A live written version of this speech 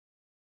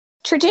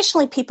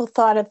Traditionally, people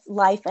thought of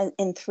life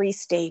in three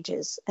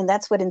stages, and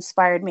that's what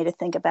inspired me to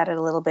think about it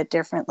a little bit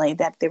differently,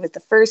 that there was the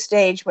first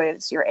stage where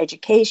it's your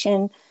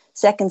education,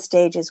 second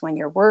stage is when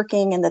you're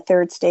working, and the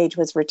third stage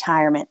was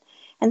retirement.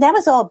 And that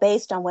was all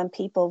based on when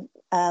people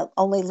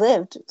only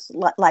lived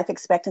life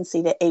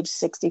expectancy to age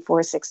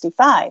 64,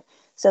 65.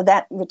 So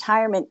that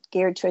retirement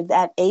geared toward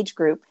that age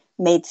group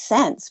made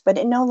sense, but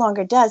it no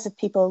longer does if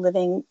people are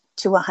living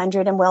to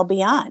 100 and well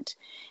beyond.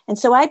 And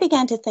so I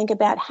began to think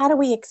about how do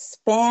we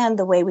expand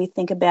the way we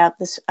think about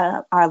this,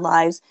 our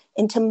lives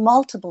into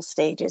multiple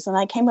stages. And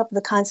I came up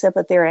with the concept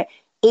that there are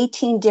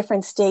 18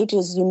 different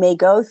stages you may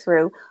go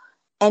through,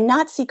 and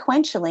not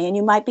sequentially. And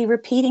you might be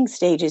repeating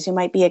stages. You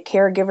might be a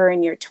caregiver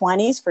in your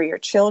 20s for your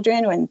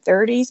children or in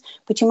 30s,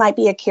 but you might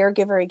be a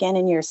caregiver again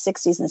in your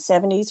 60s and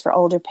 70s for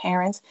older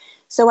parents.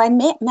 So I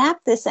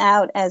mapped this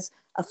out as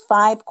a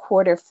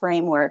 5-quarter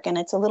framework. And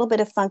it's a little bit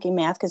of funky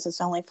math because it's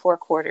only 4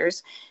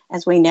 quarters,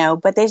 as we know.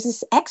 But there's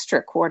this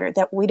extra quarter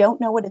that we don't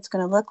know what it's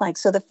going to look like.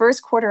 So the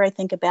first quarter I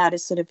think about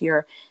is sort of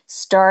your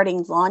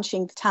starting,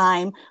 launching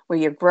time where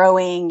you're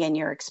growing and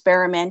you're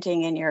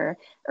experimenting in your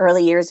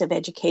early years of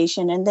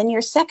education. And then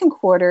your second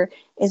quarter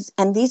is,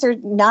 and these are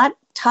not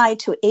tied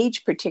to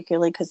age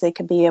particularly because they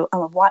could be a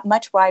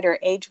much wider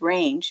age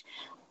range.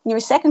 In your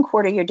second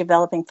quarter, you're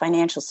developing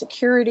financial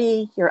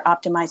security, you're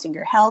optimizing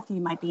your health, you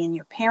might be in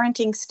your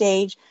parenting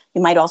stage,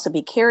 you might also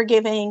be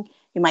caregiving,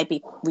 you might be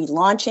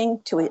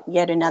relaunching to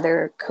yet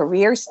another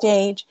career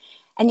stage.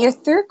 And your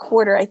third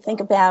quarter, I think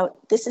about,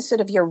 this is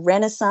sort of your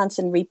renaissance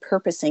and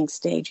repurposing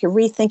stage. You're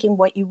rethinking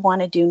what you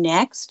want to do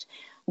next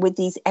with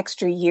these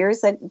extra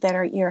years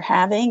that you're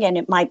having, and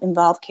it might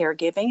involve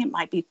caregiving, you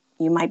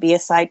might be a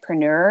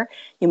sidepreneur.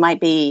 You might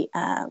be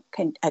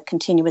a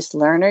continuous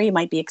learner. You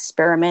might be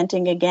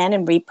experimenting again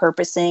and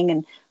repurposing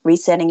and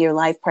resetting your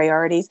life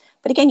priorities.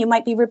 But again, you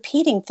might be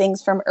repeating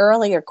things from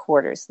earlier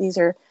quarters. These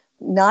are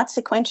not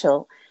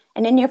sequential.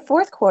 And in your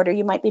fourth quarter,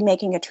 you might be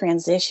making a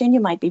transition. You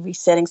might be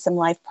resetting some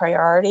life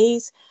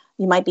priorities.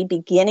 You might be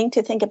beginning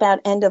to think about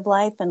end of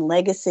life and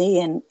legacy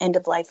and end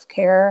of life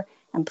care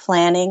and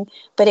planning.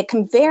 But it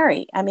can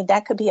vary. I mean,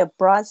 that could be a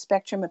broad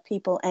spectrum of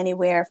people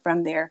anywhere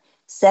from their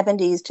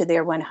 70s to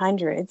their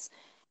 100s.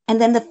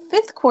 And then the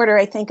fifth quarter,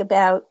 I think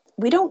about,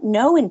 we don't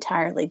know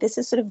entirely. This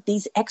is sort of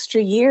these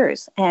extra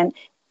years. And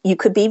you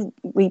could be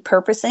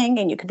repurposing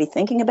and you could be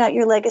thinking about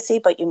your legacy,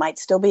 but you might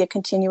still be a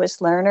continuous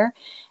learner.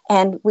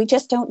 And we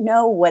just don't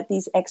know what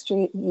these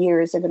extra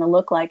years are going to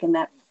look like in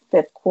that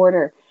fifth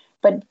quarter.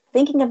 But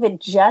thinking of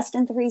it just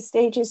in 3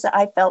 stages,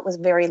 I felt was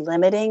very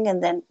limiting.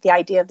 And then the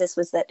idea of this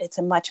was that it's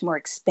a much more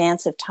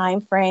expansive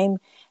time frame.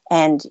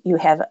 And you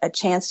have a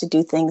chance to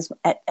do things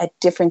at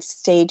different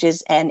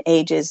stages and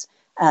ages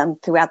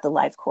throughout the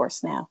life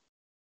course now.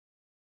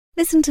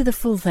 Listen to the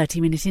full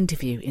 30-minute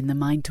interview in the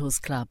Mind Tools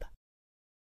Club.